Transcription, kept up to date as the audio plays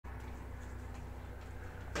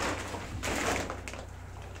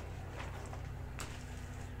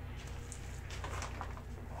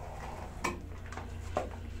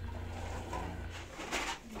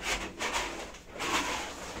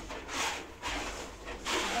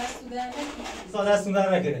دستون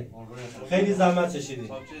در نکنه. خیلی زحمت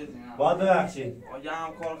کشیدید. باید ببخشید.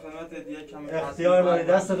 اختیار دارید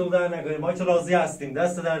دستتون در نکنه. ما که راضی هستیم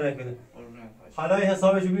دست در نکنه. حالا این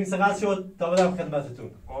حسابش ببین چقدر شد تا بدم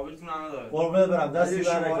خدمتتون. قابلتون همه داره. قربونت برم دستی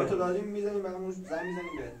در نکنه. تو دادیم میزنیم برامون زنگ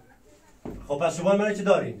میزنیم به. خب پس شما منو که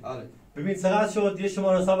دارین. آره. ببین چقدر شد یه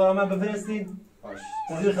شماره حساب برام من بفرستین.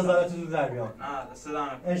 باشه. زیر خزانتتون در میام. نه دست در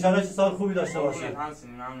نکنه. ان شاء الله سال خوبی داشته باشید.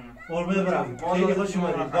 قربونت برم. خیلی خوش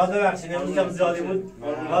اومدید. باید ببخشید امروز کم زیادی بود.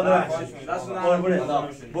 باید ببخشید. قربونت.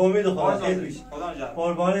 به امید خدا خیلی پیش.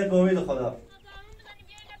 قربانت به امید خدا.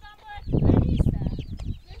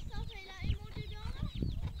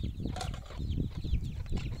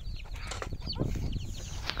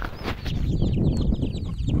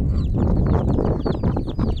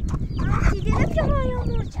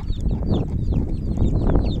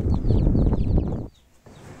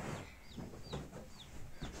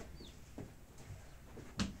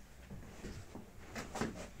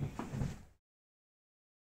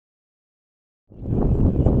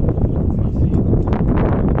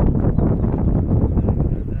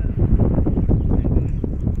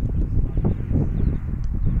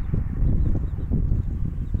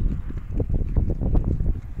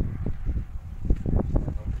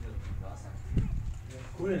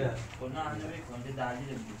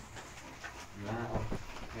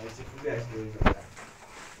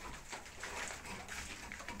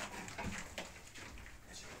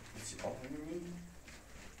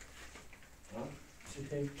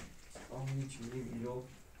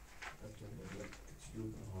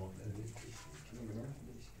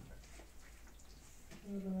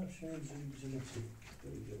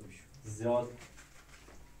 زیاد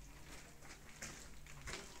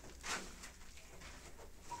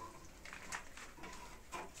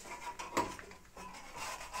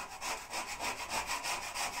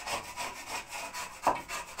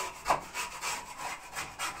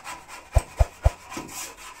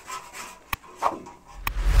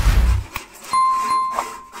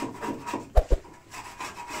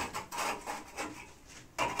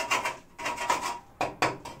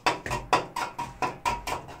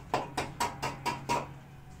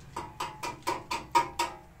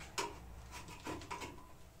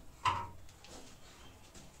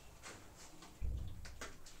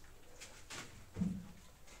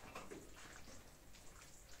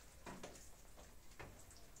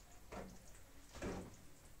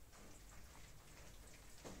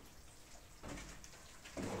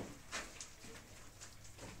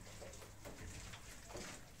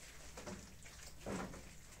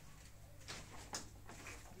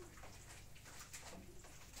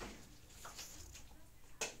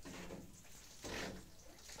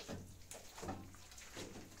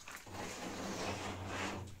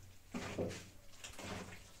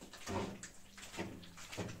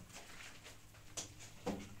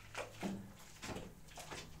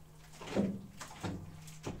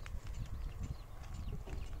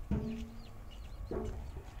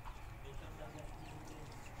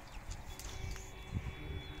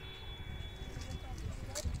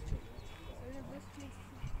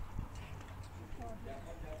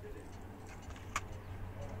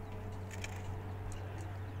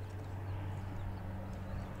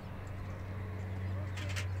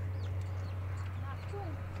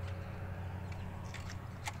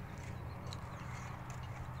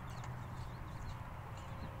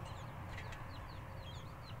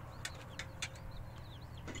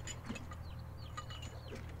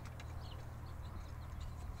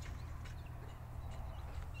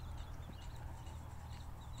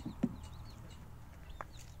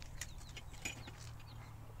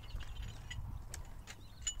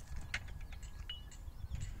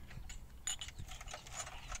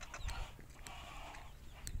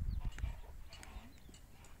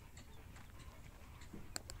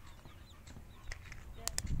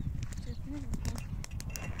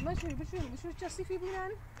شو تصي في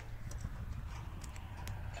بنان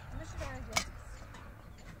مش راجع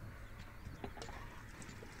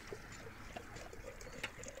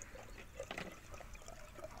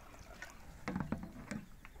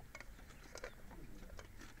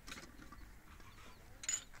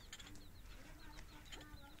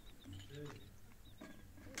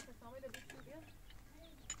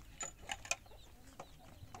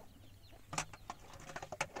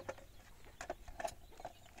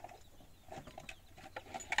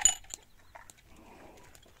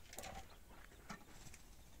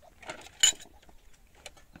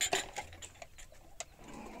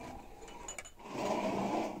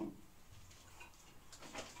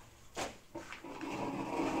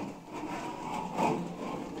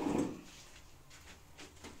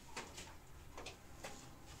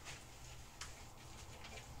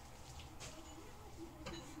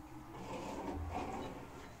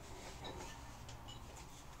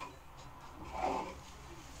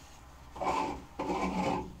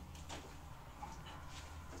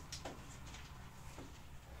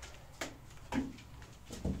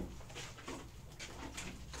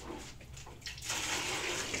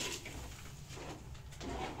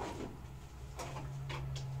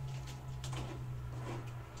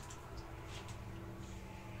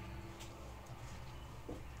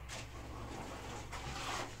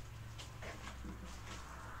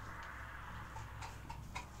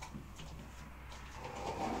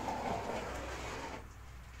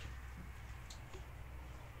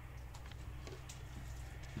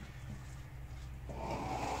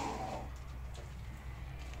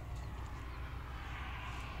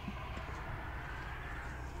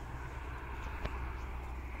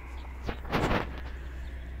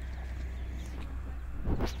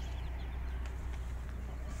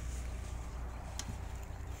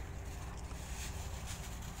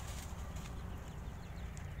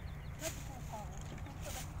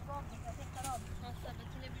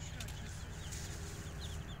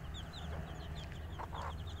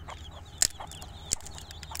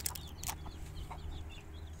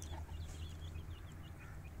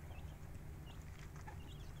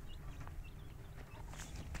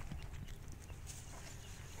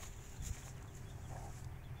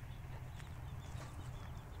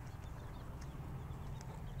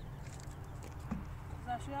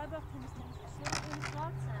شاید وقت تونستم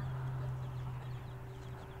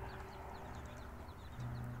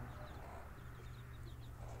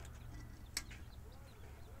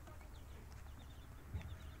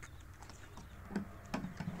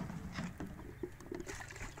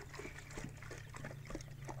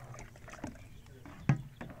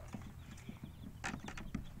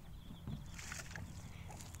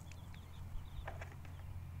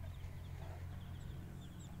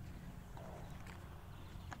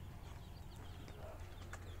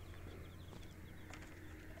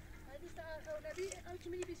نبی او چه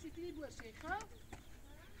می‌بینی بسیاری بود شیخا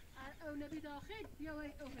او نبی داخل یا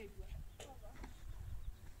وی او هی بود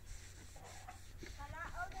حالا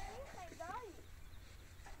او نبی خیلی داری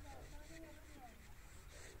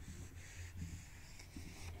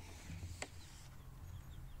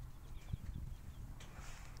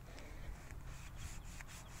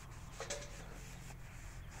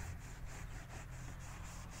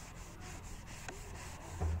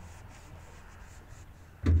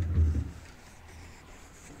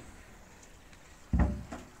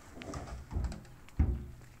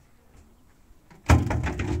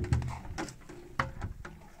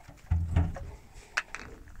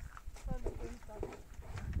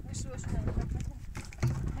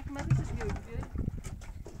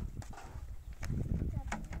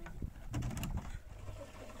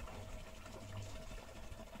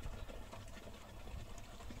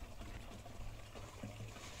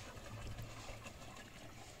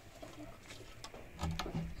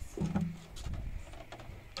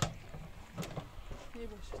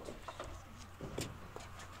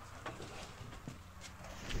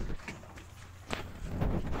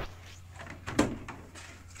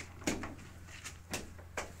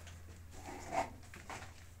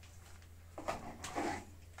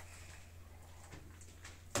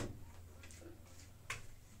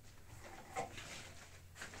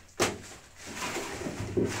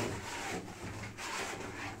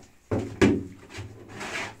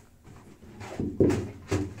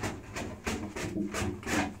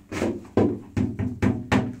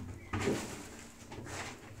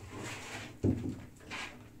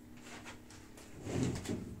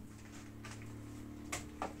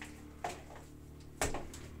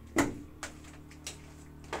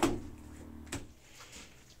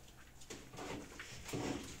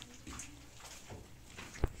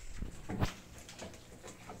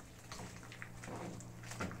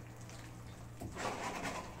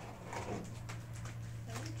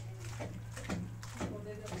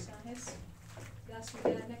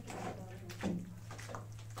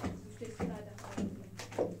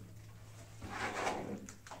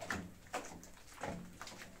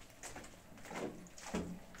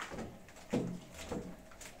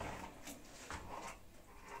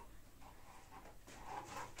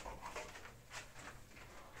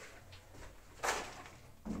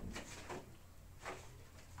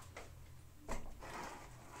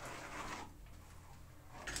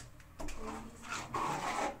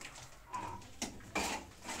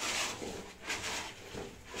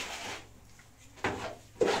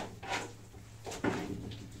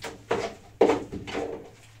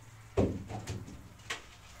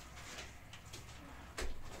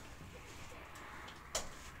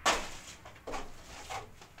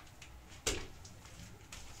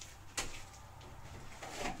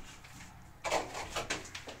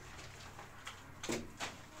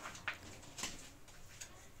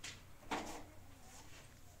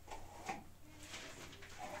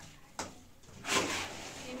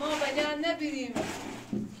نبریم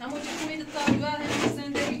همون چه میده طالبان هم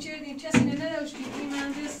زندگی کردیم کسی نداشتیم که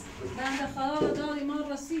مهندس بنده خدا داد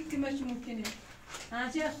ما رسید که مش ممکنه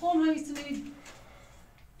هرچه خون هم میتونید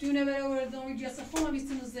دونه بره وردم جلسه خون هم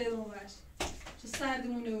میتونه زیرون باش چه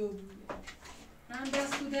سردمونه بود هم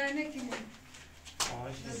دست تو در نکنیم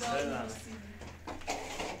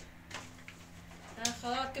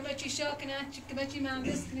خدا که چی شاک کنه که چی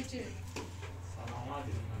مهندس کنه چه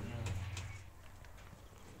سلامتی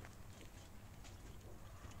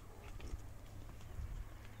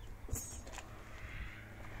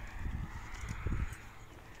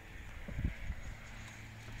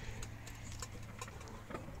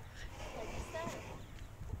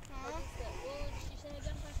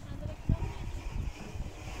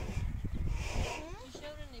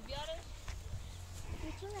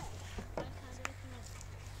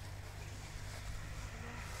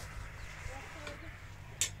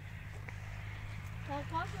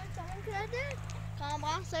ده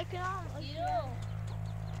کامران سکنم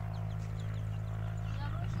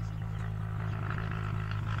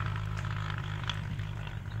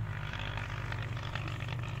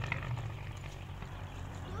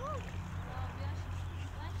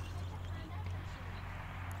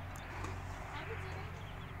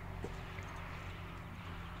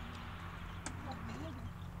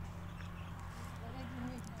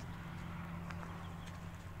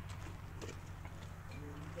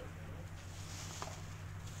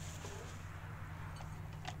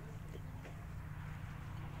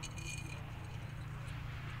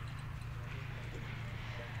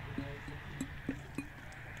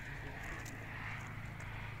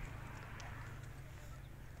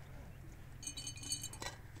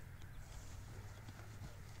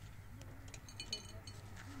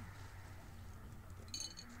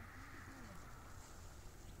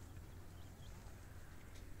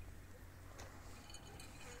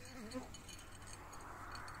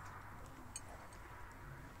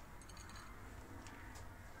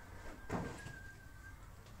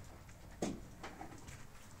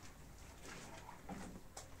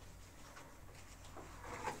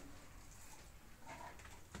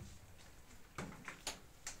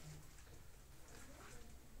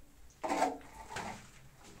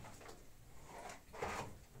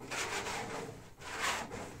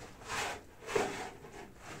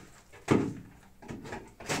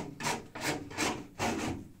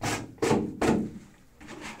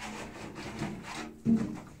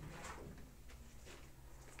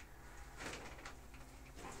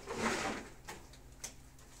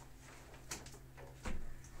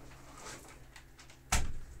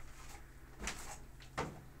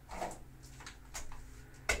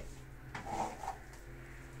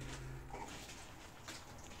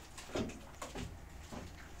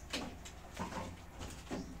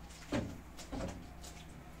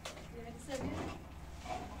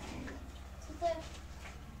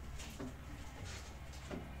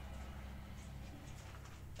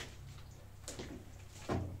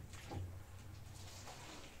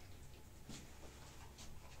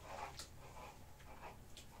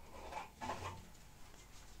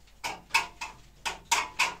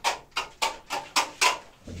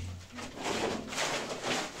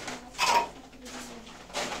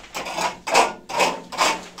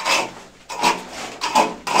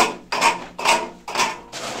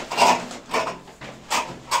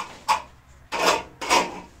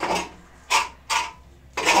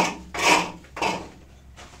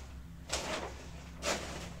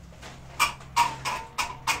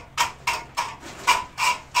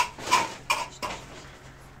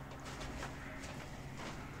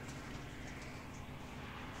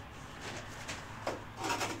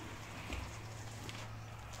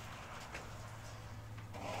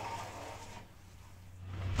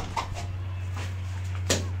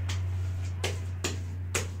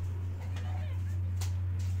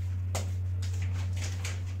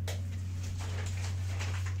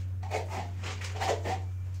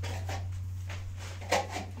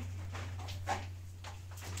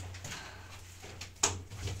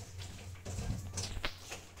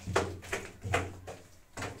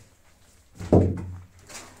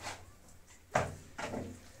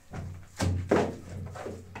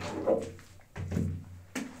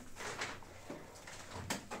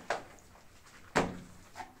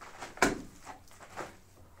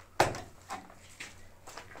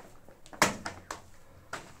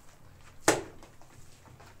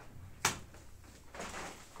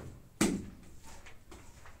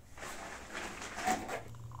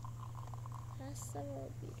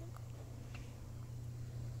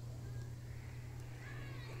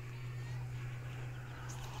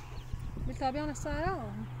بالطبيعة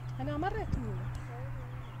السهرة أنا مرت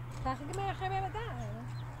تاخذ ما يخبي بدأ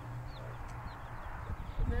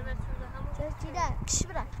ترتيبات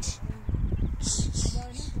كشبرة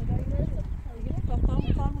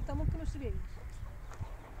قام ممكن أشتري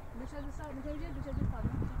مش هذا صار متوجد مش هذا صار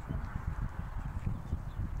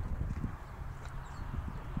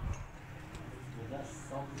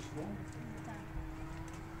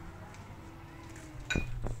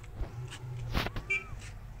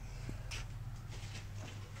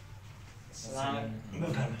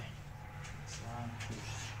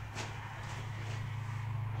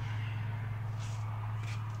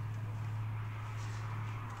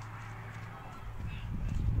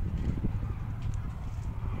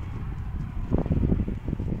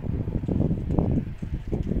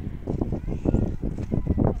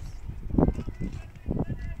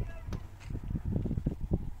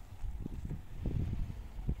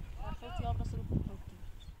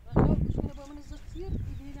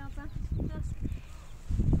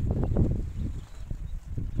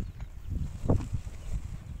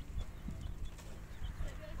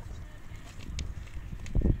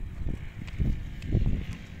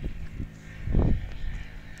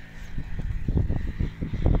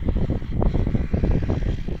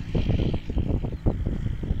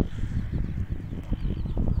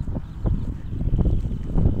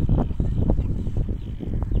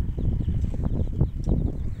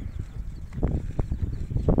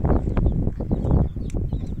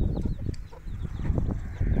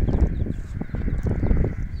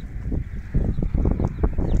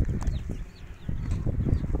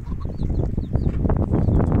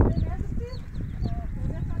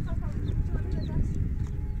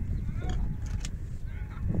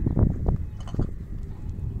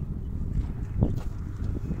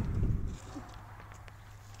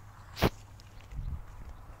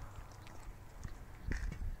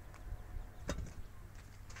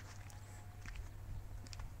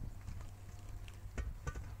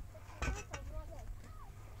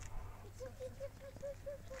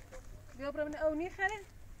خبره من اونی خاله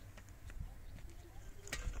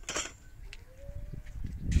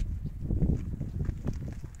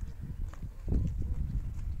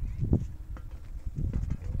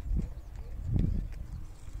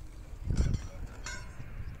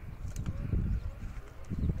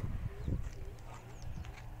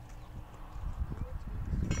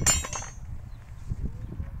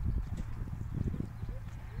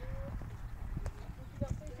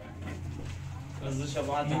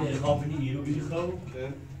این خوابنی ایرو بیری خواب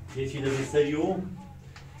یه چیده بستریو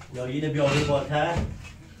یا یه بیاره باته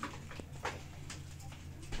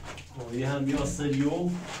و یه هم بیا سریو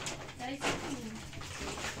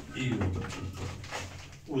ایرو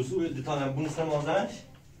اصول دیتانم بونس مازش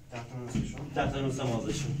تحت نوس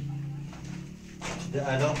مازشون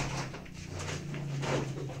چیده الان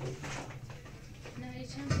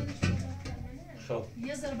خب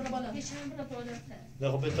یه ذره برو بالا یه چند برو بالاتر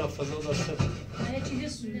نه خب بهتر فضا داشته نه یه چیزی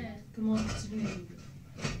سویه که ما تسویه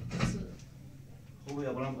خوبه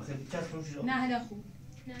یا برام خیلی چسب روش نه هلا خوب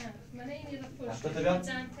نه من این رو پشت دست بیا.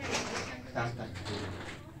 جنتر تخت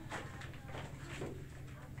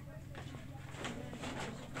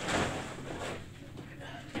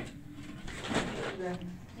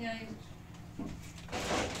یعنی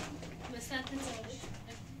وسط زارش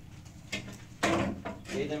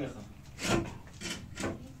ایده میخوام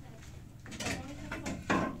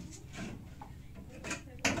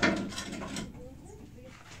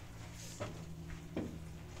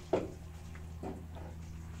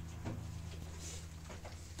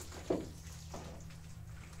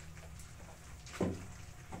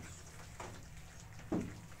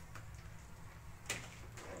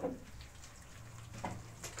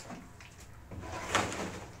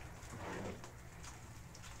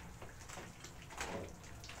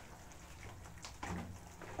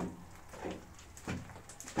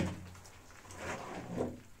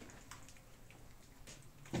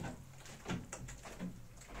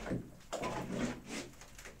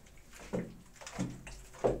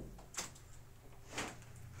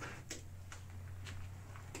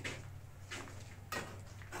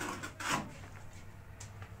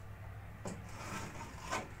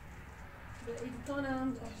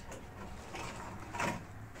ایدتانم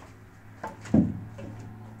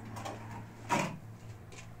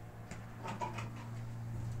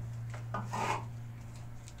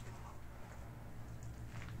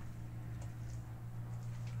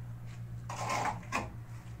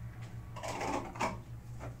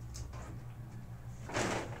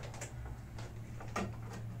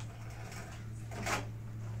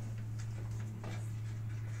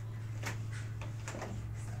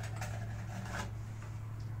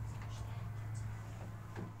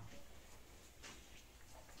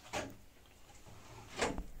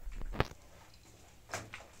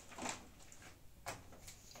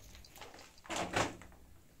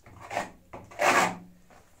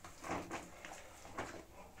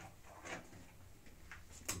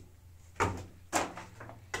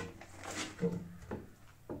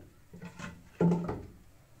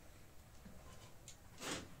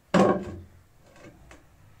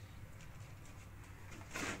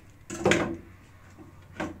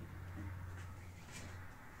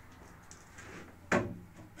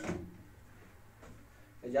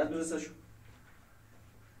جد برسشو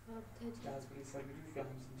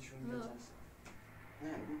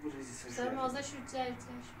نه bu rezil سر مازه شو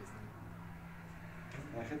جایتش بزن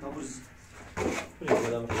آخه تا برز بریم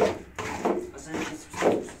بدم اصلا کسی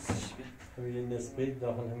همین یه نسبه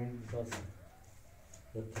داخل همین بساس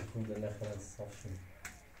یا تکون ده نخرد صاف شد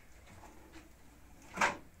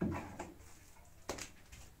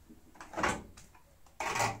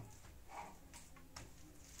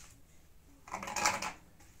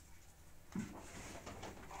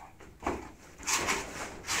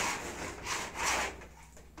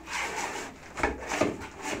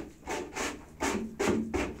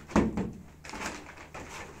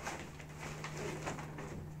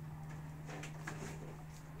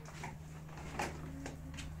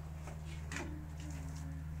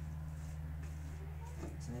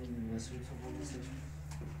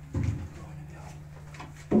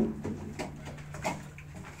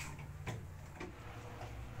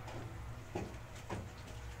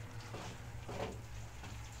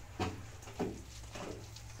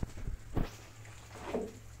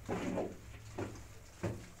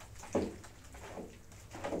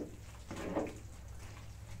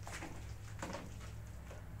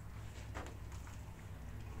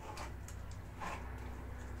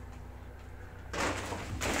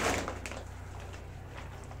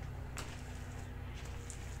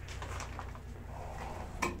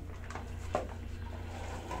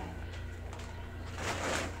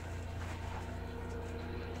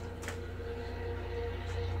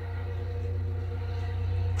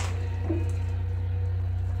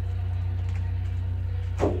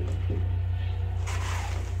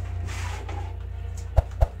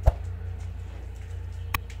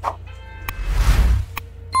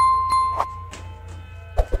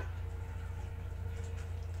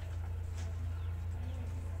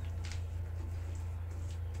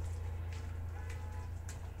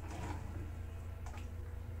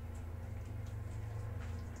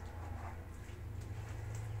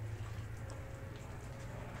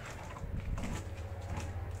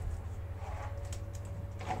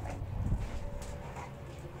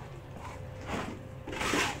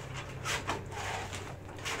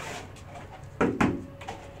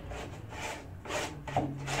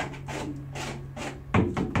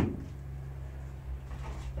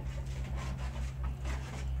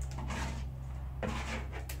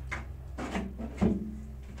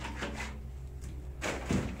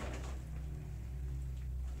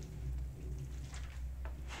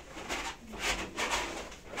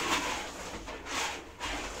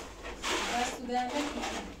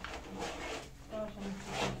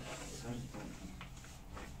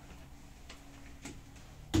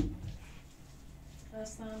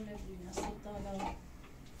دستم نبودیم از خود دالا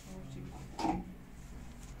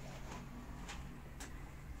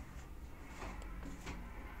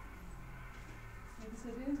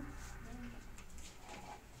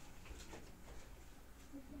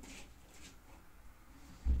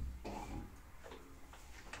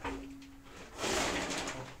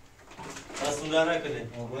دستون در نکنه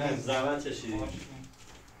زحمت چشیدی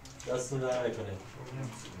دستون در نکنه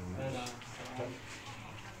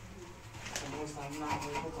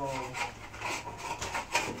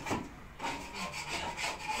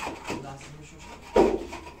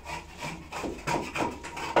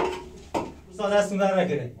دوستان دستون در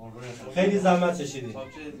نکنه خیلی زحمت چشیدی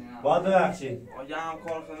باید ببخشید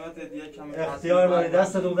اختیار داری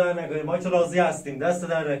دستتون در نکنه ما که راضی هستیم دست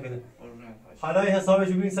در نکنه حالا این حسابش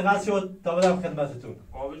ببین چقدر شد تا بدم خدمتتون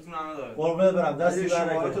قابلتون همه داره قربونت برم دستی در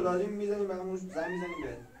نکنه شماره تو داریم میزنیم برامون زنگ میزنیم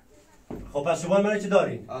به خب پس شماره منو که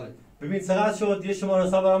دارین آره ببین چقدر شد یه شماره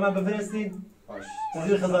حساب برام من بفرستین باش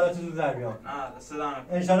زیر خزانتتون در میام نه دست در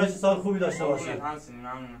نکنه ان شاءالله سال خوبی داشته باشید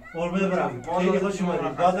قربونت برم خیلی خوش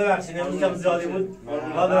اومدید باید ببخشید امروز کم زیادی بود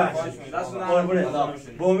باید ببخشید قربونت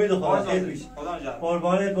به امید خدا خیلی پیش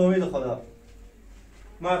قربانت به امید خدا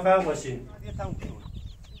موفق باشین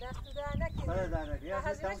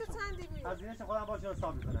هزینه‌شو چندی بود؟ هزینه‌شو خودم باشه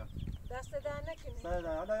حساب می‌کنم. دست در نکنی. سر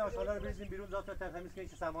در. حالا آشغالا رو بریزیم بیرون ذات تمیز کنین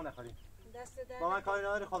که سما نخوریم. دست در. با من کاری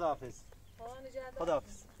نداری خداحافظ.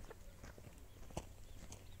 خداحافظ.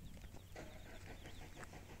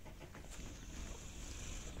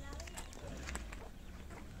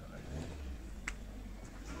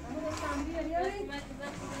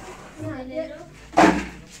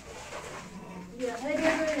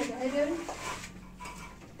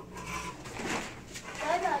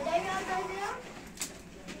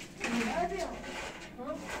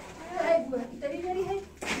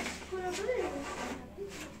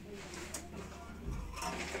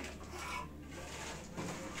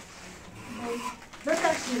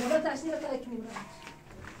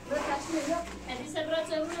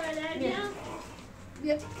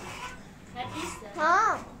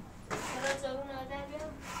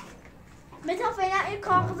 مثلا فعلا این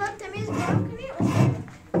کاغذات تمیز کنی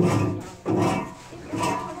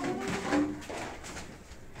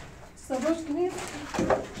سباش کنی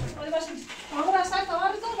ولی باشه آقا راست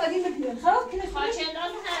کار تو بدیم بیار خب کنه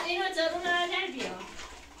خاچنداز اینو جارو در بیا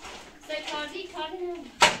سکاردی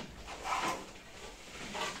کاری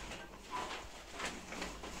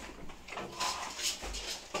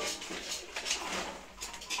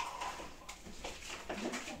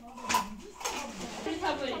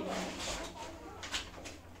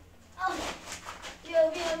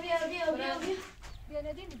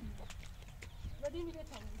هدي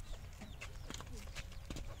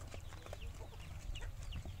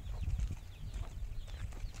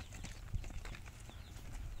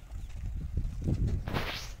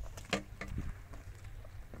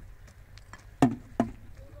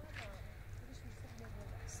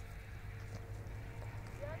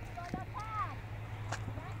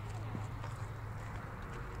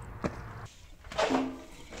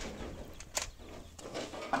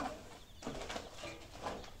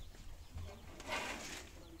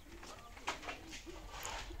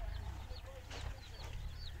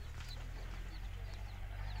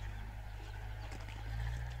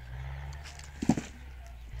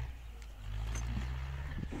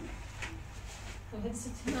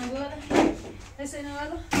نوالا هسه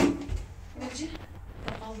نوالا نجي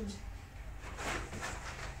نقاوم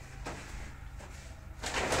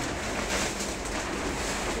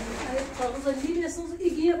هاي الطاوله اللي بس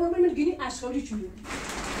يجي بابا من جني اشغالي شنو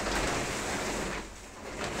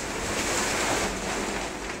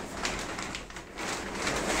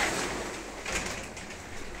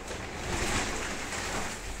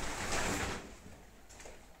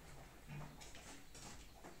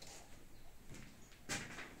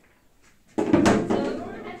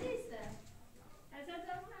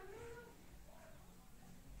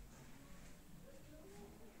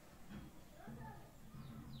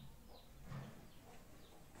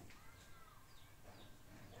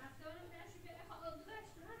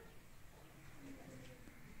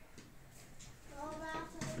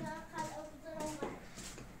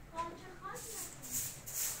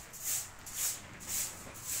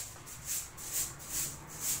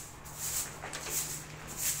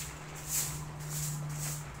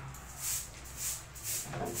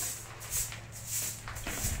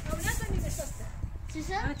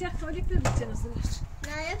چیزه؟ خالی پر بچه نزدش.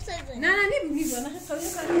 نه بسازه. نه نمی‌بینی نه خالی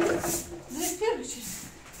کاری. نه پر بچه.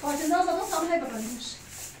 خاطرنا زمان سامنه ببندیش.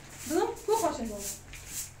 دو کو خاطرنا.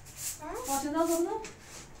 خاطرنا زمان.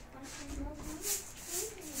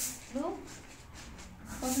 دو.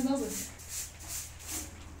 خاطر نازل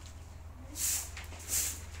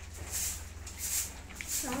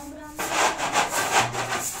Tamam buram.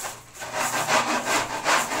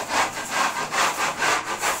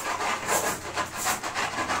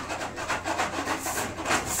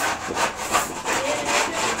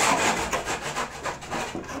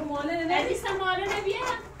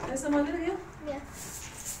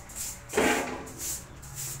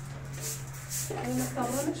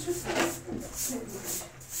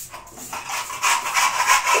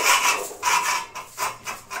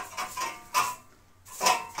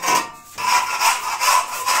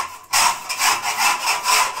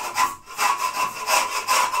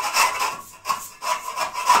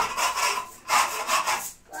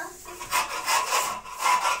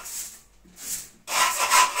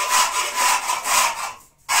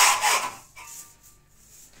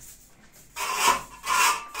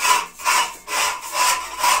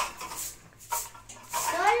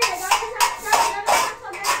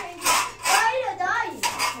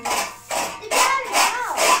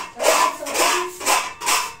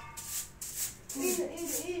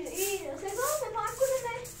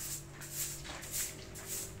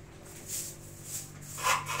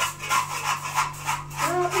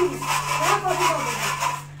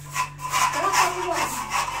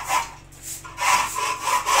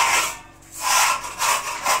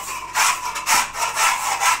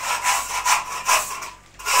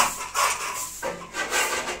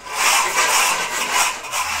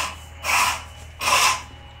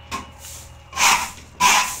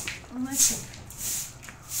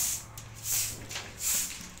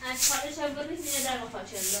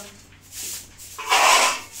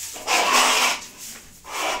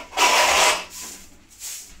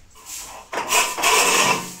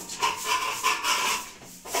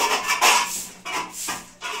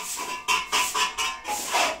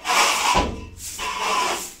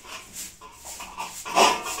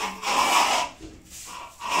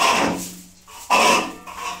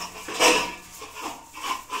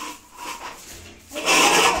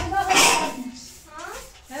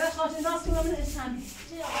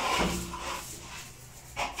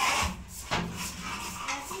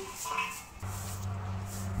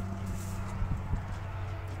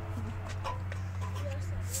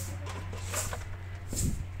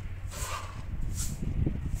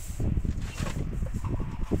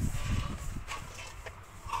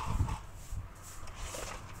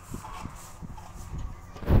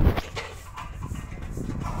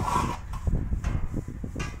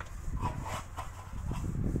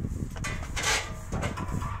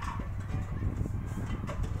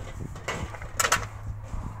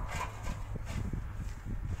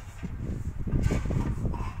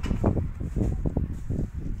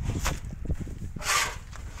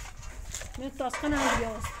 تاسخن هم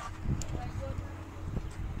بیاست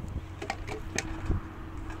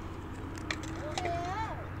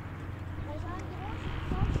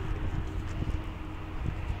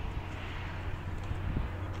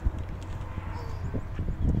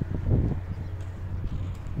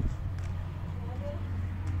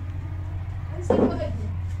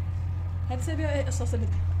هل بیا اساس بده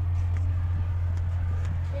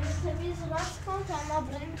تمیز راست کن تا ما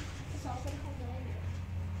بریم اساس کنیم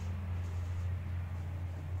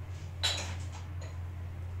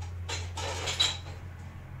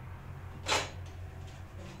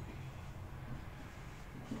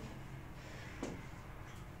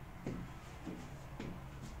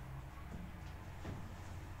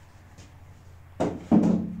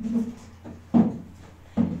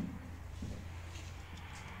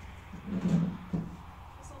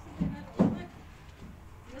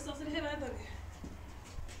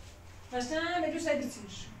Baştan ve düz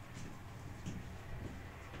edilmiş.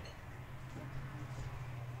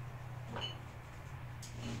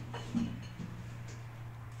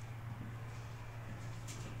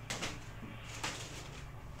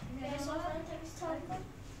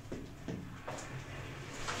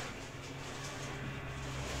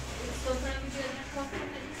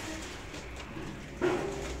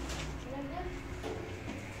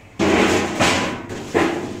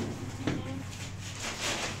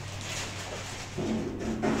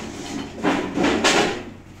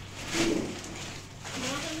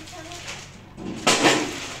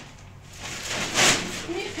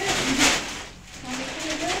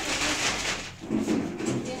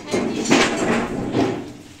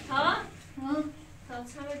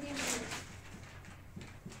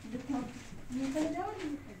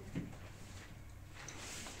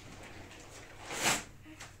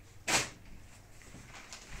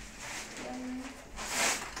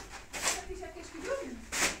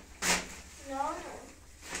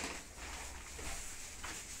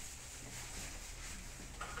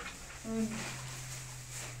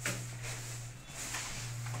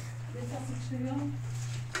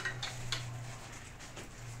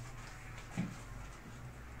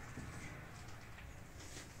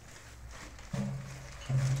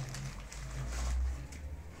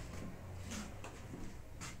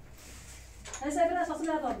 هسه برا اساس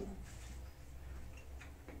لا داري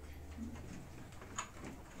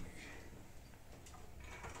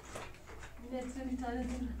متر میتونه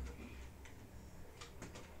دور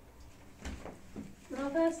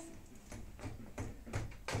برافست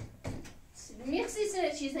میخسی سر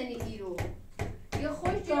چیزنی ایرو یا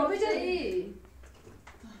خوش جابه جایی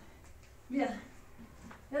بیا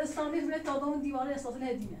یه استانبیل میره تا اون دیوار اساس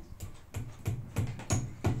هدینه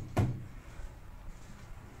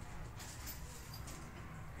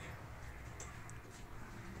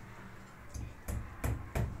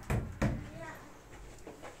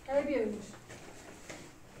بیایش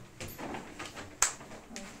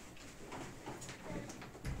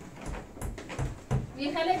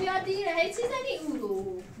میخاله بیاد دیره هی چی زنی او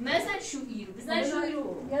رو مثلا شو ایرو بزن شو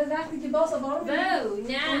ایرو یه وقتی که باسا بارون نه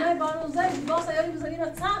اونای بارون زنی باسا یاری بزنی را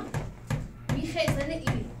تم میخه زنه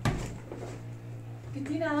ایرو که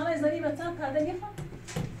تین الان زنی را تم پرده میخوام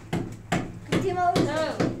که تیم او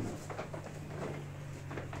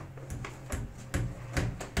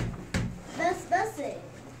بسه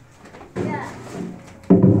یا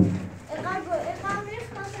اقام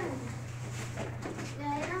ریختصن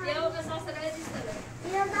یا اساس رازی سره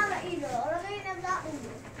اینم داره ایلو اولو اینم داره اونو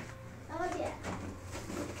اما بیا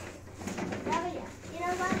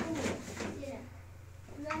اینم داره اونو بیا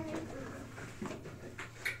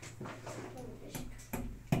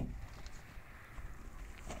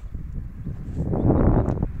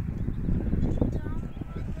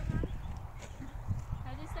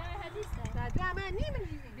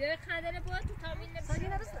خندنه بود تو تامین نبسه سنگی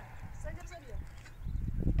نبسته سنگی بسته بیا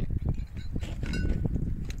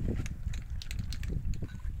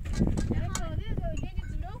یعنی چاله یعنی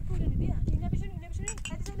جلو کولنی بیا اینه بشونی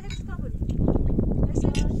حدیث اینه هیچ کتاب بودی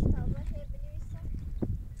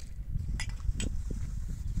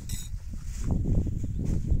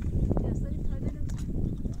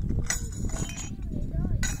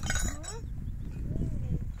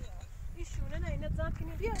ایشونه نه اینه زن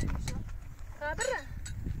کنی بیا خبره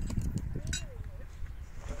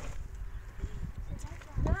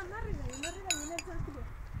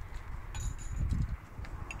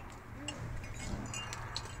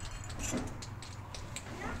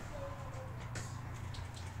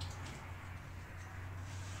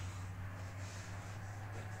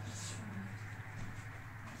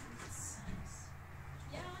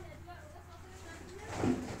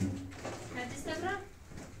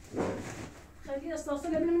اساسا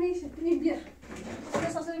لبنم نیست بیا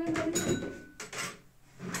اساسا لبنم نیست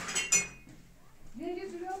بیا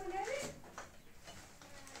تو رو بنویس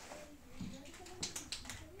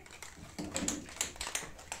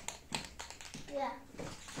بیا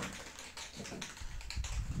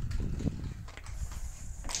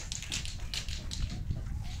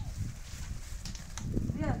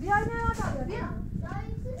نه بیا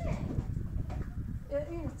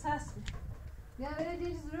این تاس بیا برای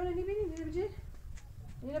دیگه ضرور نمیبینی میره بجی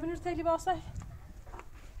اینو بنور تیلی واسه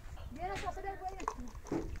بیا نه اساسا در باید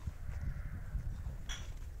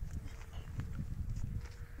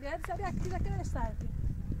بیا سبی اکتیو کنه استارتی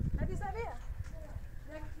هدی سبی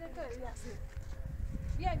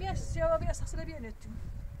بیا شو بیا اساسا بیا نتو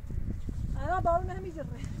انا باول ما هم يجري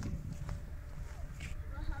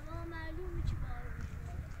هوا معلومه چی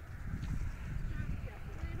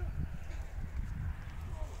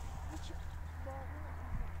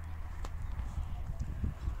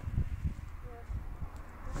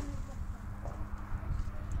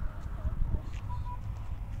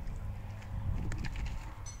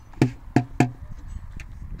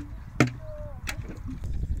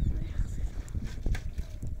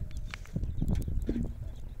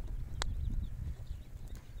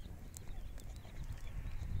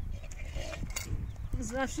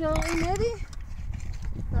زاشو اینه‌دی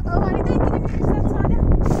آواری دیگه می‌شد ساله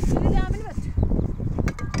چیلی عملی بچه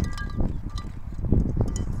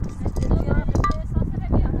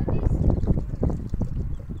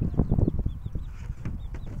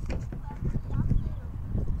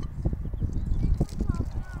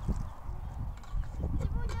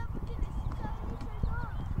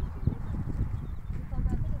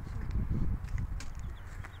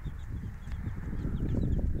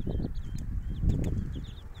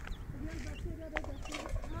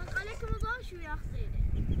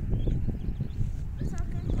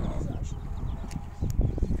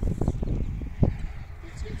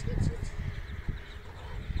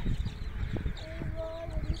Eyvah,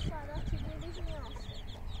 yürüyüş var.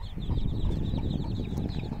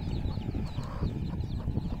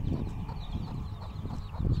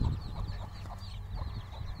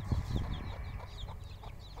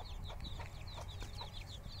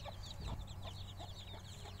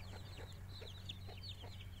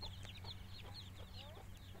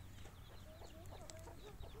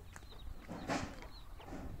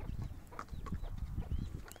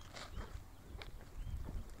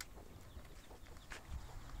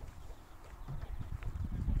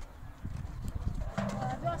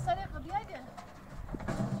 یا سری قبیه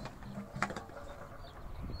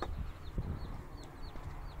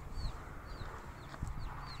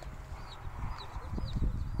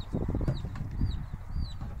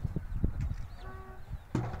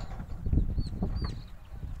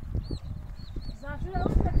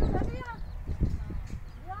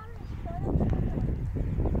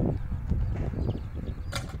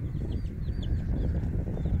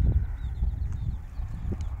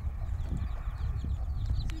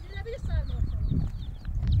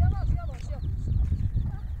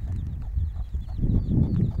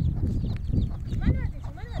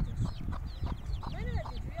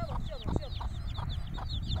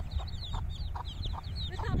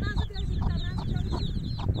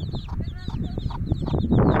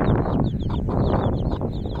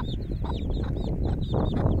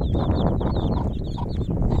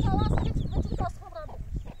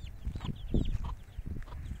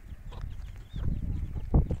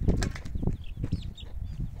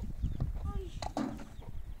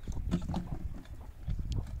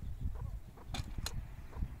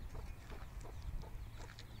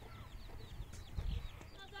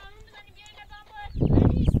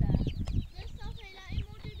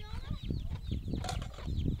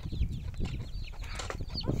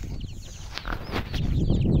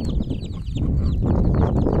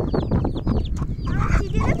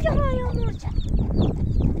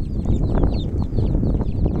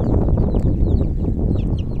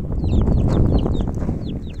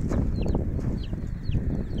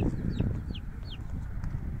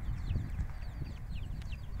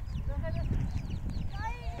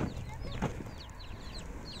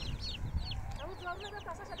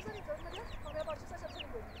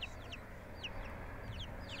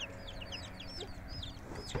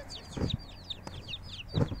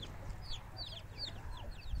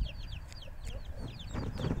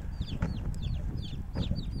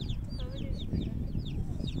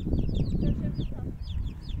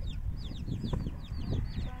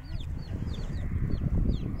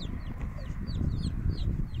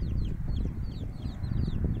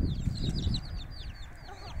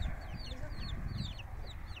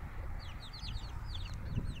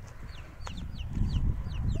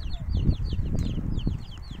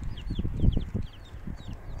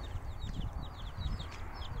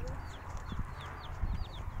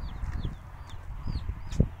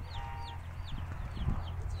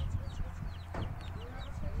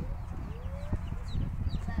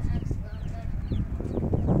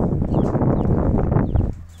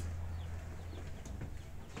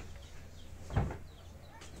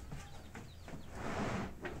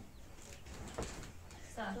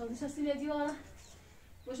نشستی به دیوارم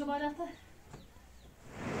باشو بالاتر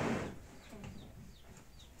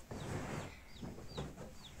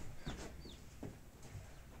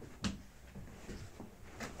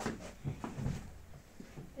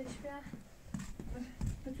بهش بیا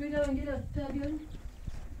بتوی رو انگیل تا بیاریم